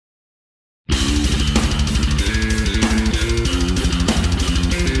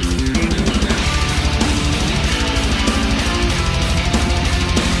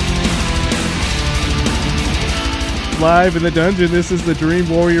live in the dungeon. This is the Dream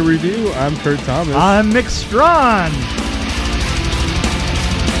Warrior Review. I'm Kurt Thomas. I'm Mick Strawn.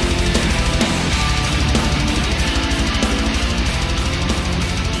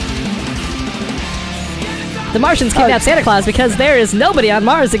 The Martians kidnapped Santa Claus because there is nobody on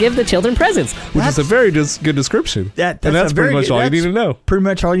Mars to give the children presents. Which is a very good description. That's pretty much all you need to know. Pretty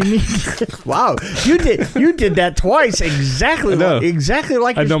much all you need. Wow, you did that twice exactly. Exactly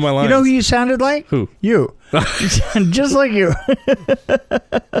like I know my lines. You know who you sounded like? Who? You. You sound just like you.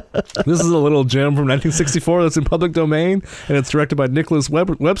 This is a little gem from 1964 that's in public domain, and it's directed by Nicholas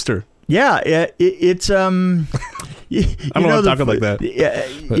Webster. Yeah, it's I don't know talking like that.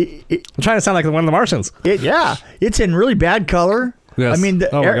 I'm trying to sound like one of the Martians. It's in really bad color. Yes. I mean,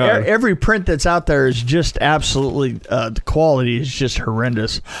 every print that's out there is just absolutely, the quality is just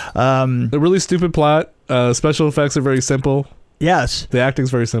horrendous. The really stupid plot. Special effects are very simple. Yes. The acting's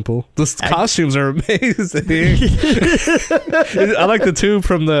very simple. The costumes are amazing. I like the tube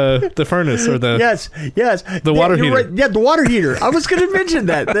from the furnace or the the water heater. Right. Yeah, the water heater. I was going to mention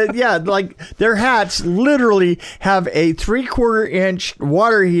that. Like their hats literally have a 3/4 inch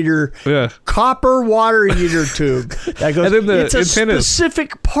water heater, copper water heater tube that goes. And then it's a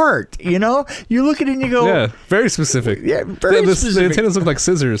specific part. You know, you look at it and you go, very specific. Yeah, very specific. The antennas look like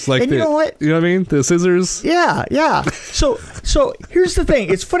scissors. Like and you know what? You know what I mean? The scissors. Yeah. So here's the thing.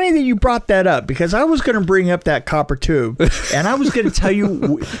 It's funny that you brought that up because I was going to bring up that copper tube, and I was going to tell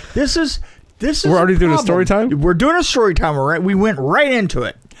you this is. We're already doing a story time. We're doing a story time. All right, we went right into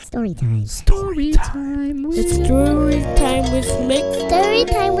it. Story time. It's story time with Mick. Story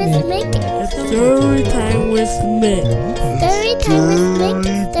time with Mick. Story time with Mick. Story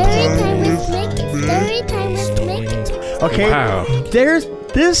time with Mick. Okay. Wow. There's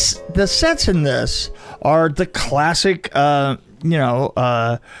the sets in this are the classic, the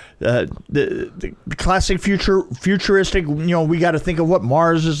classic futuristic. You know, we got to think of what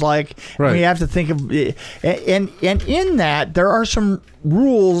Mars is like. Right. We have to think of, and in that there are some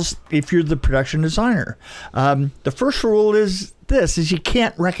rules if you're the production designer. The first rule is you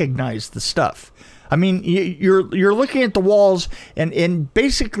can't recognize the stuff. I mean, you're looking at the walls, and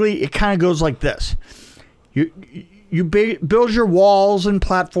basically it kind of goes like this. You build your walls and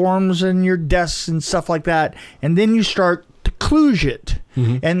platforms and your desks and stuff like that, and then you start to kludge it.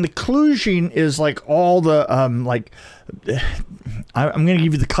 Mm-hmm. And the kludging is like all the I'm going to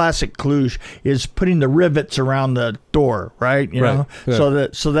give you the classic kludge is putting the rivets around the door, right? You know, so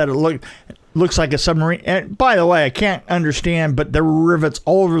that it looks like a submarine. And by the way, I can't understand, but there were rivets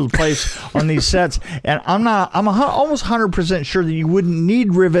all over the place on these sets, and I'm almost 100% sure that you wouldn't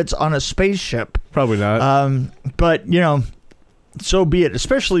need rivets on a spaceship. Probably not. But you know, so be it.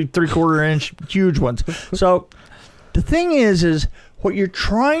 Especially 3/4 inch huge ones. So the thing is what you're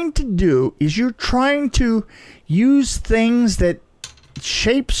trying to do is you're trying to use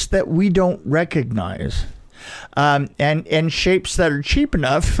shapes that we don't recognize. And shapes that are cheap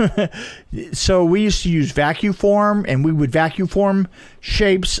enough. So we used to use vacuum form, and we would vacuum form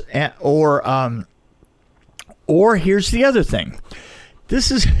shapes, or here's the other thing. This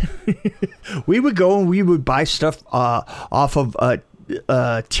is we would go and we would buy stuff off of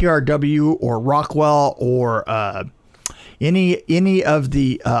TRW or Rockwell or any of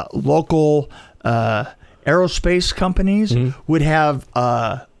the local aerospace companies would have.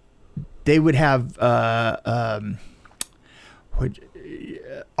 They would have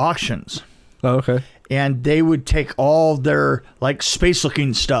auctions. Oh, okay. And they would take all their like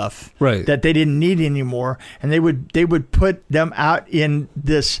space-looking stuff that they didn't need anymore, and they would put them out in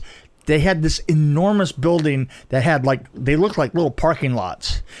this. They had this enormous building that had they looked like little parking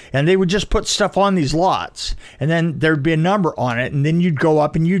lots, and they would just put stuff on these lots, and then there'd be a number on it, and then you'd go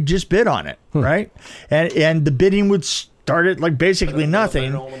up and you'd just bid on it, right? And the bidding would started like basically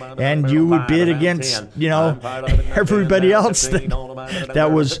nothing, and you would bid against everybody else that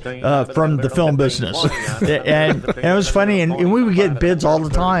was from the film business, and it was funny, and we would get bids all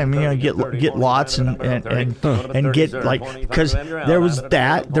the time, get lots and get because there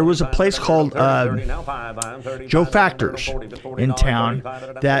was a place called Joe Factors in town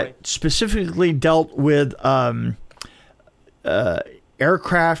that specifically dealt with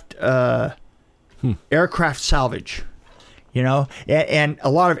aircraft salvage. And a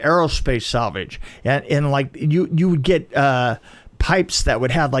lot of aerospace salvage, and like you would get pipes that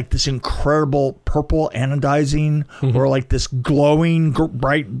would have like this incredible purple anodizing, or like this glowing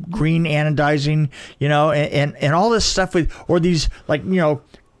bright green anodizing, and all this stuff with, or these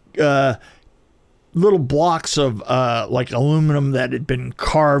little blocks of like aluminum that had been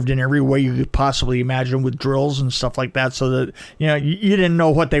carved in every way you could possibly imagine with drills and stuff like that, so that you didn't know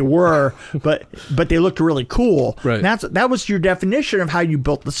what they were, but they looked really cool. Right. And that was your definition of how you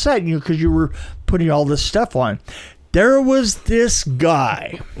built the set, because you were putting all this stuff on. There was this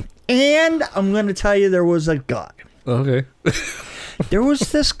guy, and I'm going to tell you, there was a guy. Okay. There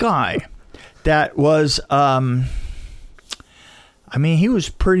was this guy that was, he was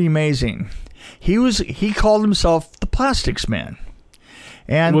pretty amazing. He called himself the Plastics Man.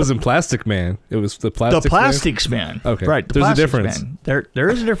 And it wasn't Plastic Man. It was the Plastics Man. Okay. Right. There's a difference. Man. There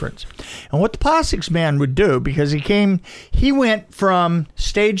is a difference. And what the Plastics Man would do, because he went from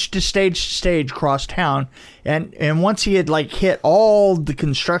stage to stage to stage across town, and once he had like hit all the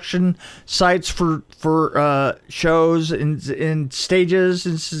construction sites for shows and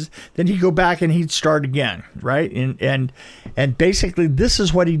stages, then he'd go back and he'd start again, right? And basically this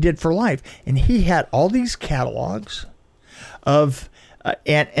is what he did for life. And he had all these catalogs of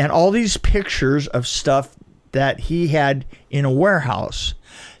and all these pictures of stuff that he had in a warehouse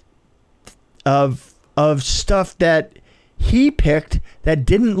of stuff that he picked that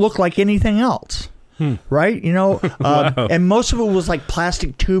didn't look like anything else. Right? Wow. And most of it was like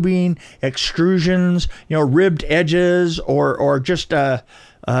plastic tubing, extrusions, ribbed edges, or just if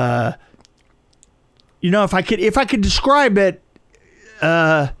I could describe it,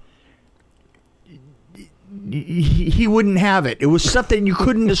 he wouldn't have it. It was stuff that you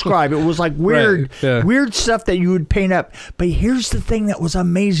couldn't describe. It was like weird, weird stuff that you would paint up. But here's the thing that was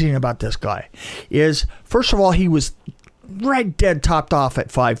amazing about this guy is, first of all, he was right dead topped off at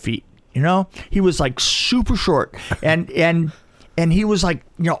 5 feet. He was like super short, and he was like,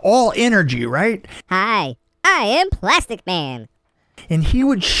 all energy, right? Hi, I am Plastic Man. And he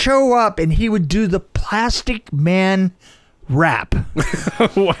would show up and he would do the Plastic Man rap.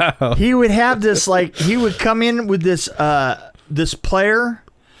 Wow. He would have this, like, he would come in with this player,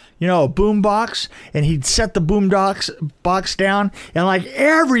 a boom box, and he'd set the boom box down, and like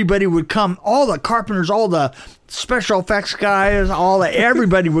everybody would come, all the carpenters, all the special effects guys,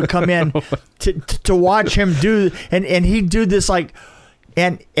 everybody would come in to watch him do, and he'd do this like,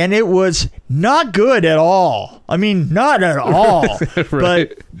 and it was not good at all. I mean, not at all.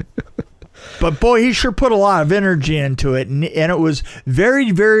 Right. But boy, he sure put a lot of energy into it, and it was very,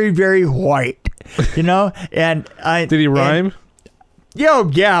 very, very white, And did he rhyme?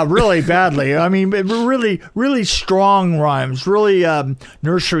 Yeah, really badly. I mean, really, really strong rhymes, really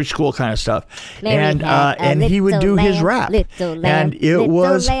nursery school kind of stuff. And he would do his rap, and it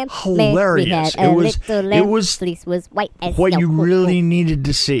was hilarious. It was what you really needed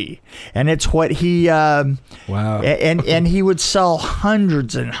to see, and it's what he wow. And he would sell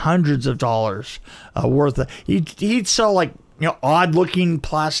hundreds and hundreds of dollars worth of. He'd sell like odd looking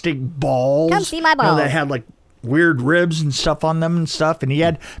plastic balls. Come see my balls. That had like weird ribs and stuff on them and stuff, and he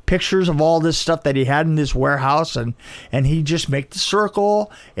had pictures of all this stuff that he had in this warehouse, and he'd just make the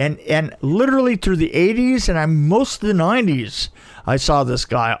circle, and literally through the 80s and most of the 90s I saw this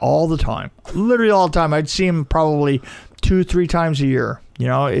guy all the time, literally all the time. I'd see him probably 2-3 times a year.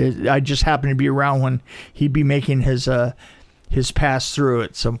 I just happened to be around when he'd be making his pass through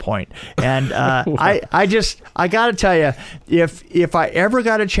at some point. And I gotta tell you, if I ever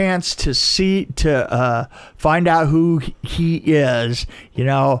got a chance to find out who he is,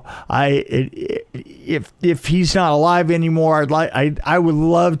 if he's not alive anymore, I would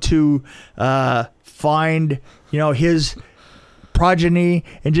love to find his progeny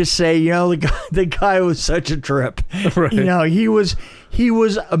and just say, the guy was such a trip. Right. He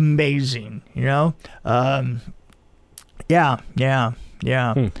was amazing. Yeah.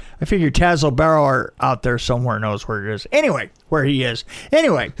 I figure Tazzo Barrow out there somewhere knows where it is. Where he is.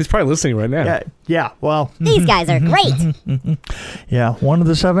 He's probably listening right now. Yeah. Well, these guys are great. Yeah, one of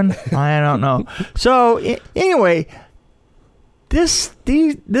the 7. I don't know. So anyway, the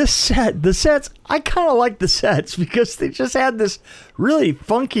sets. I kind of like the sets because they just had this really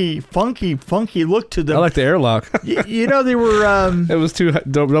funky look to them. I like the airlock. They were. It was 2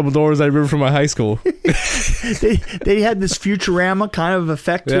 double doors I remember from my high school. they had this Futurama kind of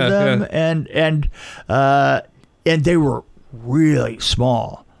effect to them, and they were really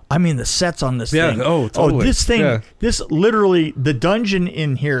small. I mean, the sets on this thing. Oh, totally. This thing, this literally, the dungeon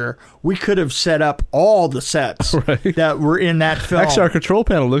in here, we could have set up all the sets that were in that film. Actually, our control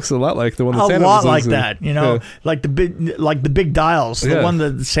panel looks a lot like the one that Santa was using. Like that, like the big dials, the one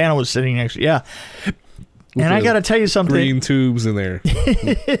that Santa was sitting next to. Yeah. With and I got to tell you something. Green tubes in there.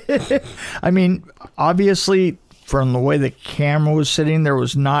 I mean, obviously, from the way the camera was sitting, there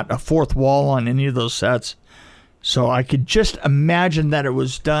was not a fourth wall on any of those sets. So I could just imagine that it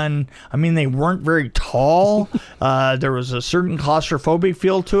was done. I mean, they weren't very tall. There was a certain claustrophobic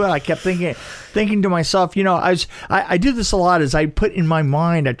feel to it. I kept thinking to myself, I do this a lot. As I put in my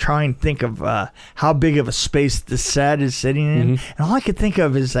mind, I try and think of how big of a space the set is sitting in, and all I could think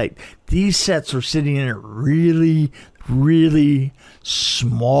of is like these sets were sitting in a really, really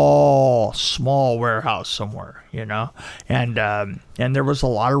small warehouse somewhere, and there was a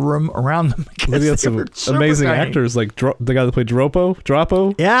lot of room around them. They had some amazing actors, like the guy that played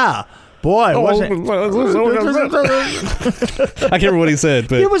Drapo. Yeah, boy, wasn't I can't remember what he said,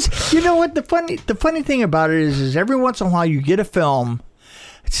 but it was. You know what? The funny thing about it is every once in a while you get a film.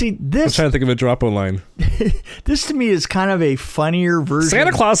 See, this... I'm trying to think of a Drapo line. This to me is kind of a funnier version.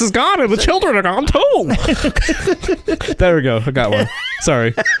 Santa Claus is gone and the children are gone too. There we go. I got one.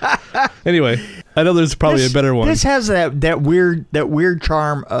 Sorry. Anyway, I know there's probably a better one. This has that weird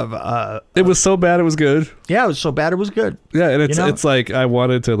charm of... it was so bad it was good. Yeah, it was so bad it was good. Yeah, and it's like I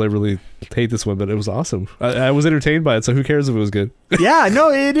wanted to really hate this one, but it was awesome. I was entertained by it, so who cares if it was good? Yeah,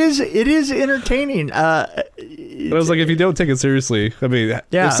 no, it is entertaining. But I was like, if you don't take it seriously, I mean,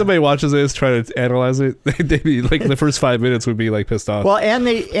 if somebody watches this, try to analyze it, they'd be like, the first 5 minutes would be like pissed off. Well, and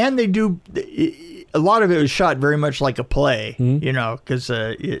they do. A lot of it was shot very much like a play, because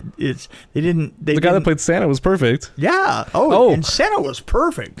the guy that played Santa was perfect. Yeah. Oh, and Santa was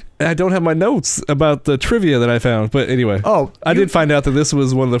perfect. I don't have my notes about the trivia that I found, but anyway. I did find out that this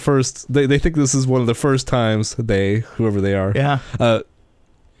was one of the first. They think this is one of the first times whoever they are. Yeah.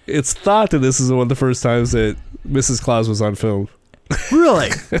 It's thought that this is one of the first times that Mrs. Claus was on film. Really?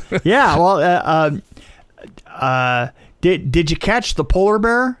 Yeah. Well, did you catch the polar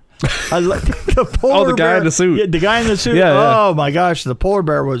bear? The guy in the suit. Yeah, the guy in the suit. Yeah. Oh my gosh, the polar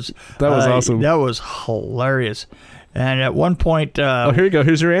bear was. That was awesome. That was hilarious. And at one point, here you go.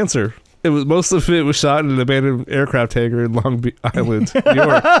 Here's your answer. It was most of it was shot in an abandoned aircraft hangar in Long Island, New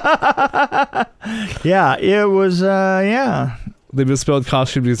York. Yeah, it was. Yeah. They misspelled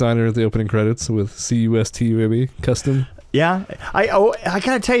costume designer at the opening credits with CUSTUME custom. Yeah, I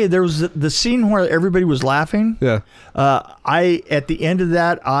gotta tell you, there was the scene where everybody was laughing. Yeah, at the end of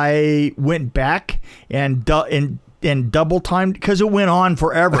that, I went back and double timed because it went on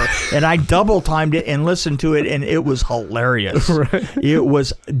forever, and I double timed it and listened to it, and it was hilarious. Right. It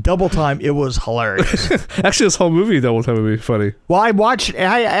was double time. It was hilarious. Actually, this whole movie double time would be funny. Well, I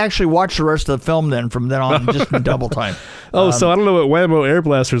actually watched the rest of the film then from then on, just in double time. So I don't know what Whammo air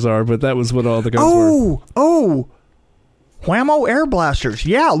blasters are, but that was what all the guns were. Oh. Whammo air blasters.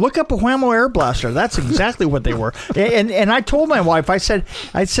 Yeah, look up a Whammo air blaster. That's exactly what they were. And I told my wife, I said,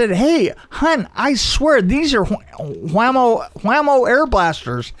 hey, hon, I swear these are Whammo air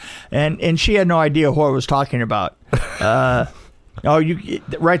blasters. And she had no idea what I was talking about. You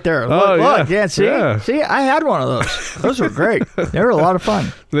right there. Look, yeah, see, I had one of those. Those were great. They were a lot of fun.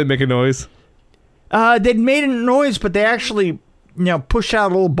 Did they make a noise? They'd made a noise, but they actually... push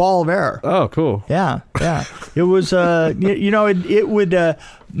out a little ball of air. Oh, cool. Yeah. It was, it would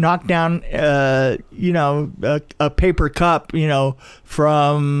knock down, a paper cup,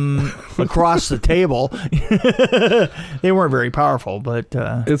 from across the table. They weren't very powerful, but...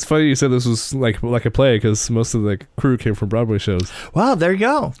 It's funny you said this was like a play, because most of the crew came from Broadway shows. Well, there you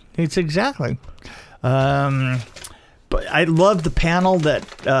go. It's exactly. But I love the panel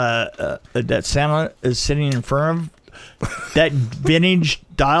that Santa is sitting in front of. That vintage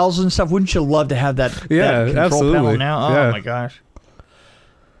dials and stuff. Wouldn't you love to have that control absolutely. panel now? Oh my gosh.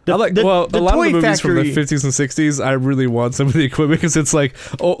 A lot of the movies from the 50s and 60s, I really want some of the equipment because it's like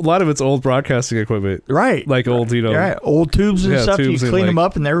a lot of it's old broadcasting equipment. Right. Like old, Right. Old tubes and stuff. You clean them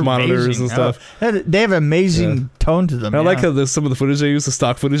up and they're monitors amazing. And stuff. They have amazing tone to them. I like how some of the footage they use, the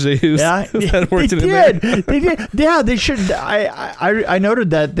stock footage they use. Yeah. They did. Yeah, they should. I noted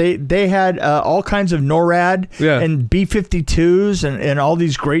that they had all kinds of NORAD and B-52s and all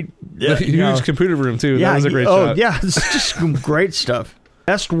these great... huge computer room, too. Yeah, that was a great shot. Oh, yeah. It's just great stuff.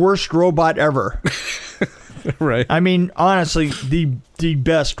 Best worst robot ever. Right. I mean, honestly, the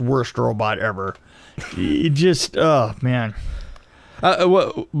best worst robot ever. It just, oh man.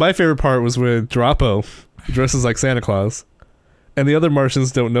 My favorite part was when Drapo dresses like Santa Claus, and the other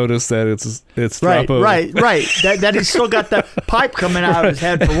Martians don't notice that it's Drapo. Right. That he's still got the pipe coming out of his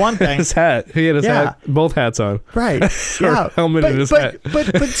head for one thing. His hat. He had his hat, both hats on. Right. Helmet in his hat.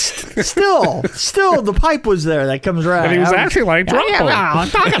 But still, the pipe was there that comes around. And he was acting like Drapo. Yeah, I'm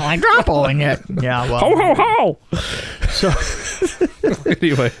talking like Drapo, and yet, well. Ho ho ho. So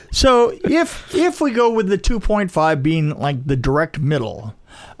anyway, so if we go with the 2.5 being like the direct middle,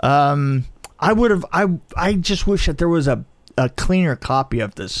 I just wish that there was a a cleaner copy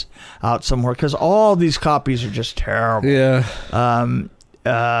of this out somewhere, because all these copies are just terrible. Yeah.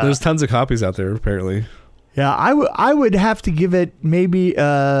 There's tons of copies out there, apparently. Yeah, I would have to give it maybe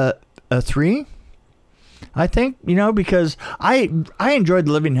a 3. I think, because I enjoyed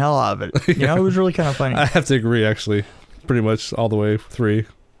the living hell out of it. It was really kind of funny. I have to agree, actually. Pretty much all the way 3.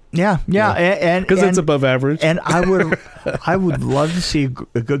 Yeah. And because it's above average. And I would love to see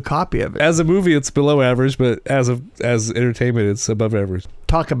a good copy of it. As a movie, it's below average, but as entertainment, it's above average.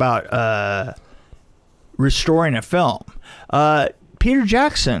 Talk about restoring a film. Peter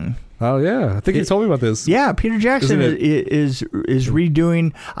Jackson. Oh yeah, I think you told me about this. Yeah, Peter Jackson is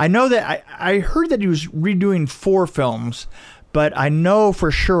redoing. I know that I heard that he was redoing 4 films, but I know for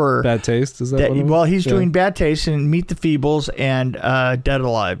sure Bad Taste is that one of them? Well, he's doing Bad Taste and Meet the Feebles and Dead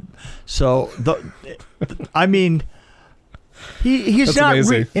Alive. So I mean, he's not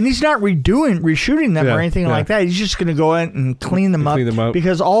and he's not reshooting them or anything like that. He's just going to go in and clean them up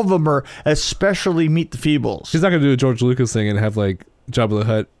because all of them are, especially Meet the Feebles. He's not going to do a George Lucas thing and have like Jabba the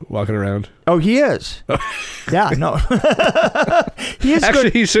Hutt walking around. Oh, he is. Yeah, no. He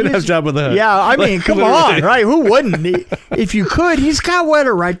should have Jabba the Hutt. Yeah, I mean, come on, right? Who wouldn't? If you could, he's got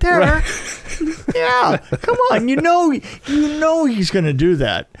Wetter right there. Right. Yeah, come on. You know he's going to do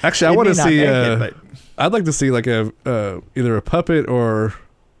that. Actually, I want to see. I'd like to see like either a puppet or.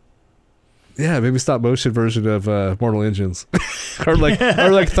 Yeah, maybe stop motion version of Mortal Engines, or like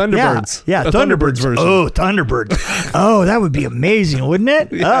Thunderbirds. Yeah, Thunderbirds version. Oh, Thunderbirds. Oh, that would be amazing, wouldn't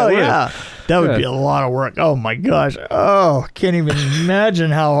it? Yeah, that would be a lot of work. Oh my gosh. Oh, can't even imagine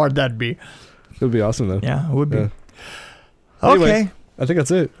how hard that'd be. It would be awesome though. Yeah, it would be. Yeah. Okay, anyway, I think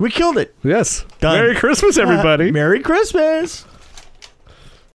that's it. We killed it. Yes. Done. Merry Christmas, everybody. Merry Christmas.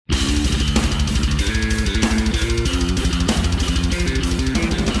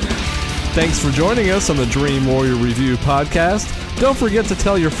 Thanks for joining us on the Dream Warrior Review podcast. Don't forget to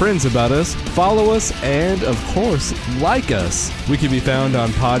tell your friends about us, follow us, and, of course, like us. We can be found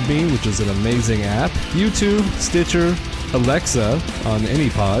on Podbean, which is an amazing app, YouTube, Stitcher, Alexa on any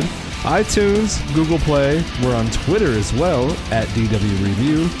pod, iTunes, Google Play. We're on Twitter as well, at DW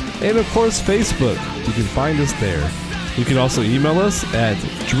Review, and, of course, Facebook. You can find us there. You can also email us at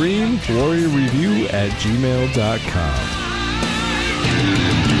dreamwarriorreview@gmail.com.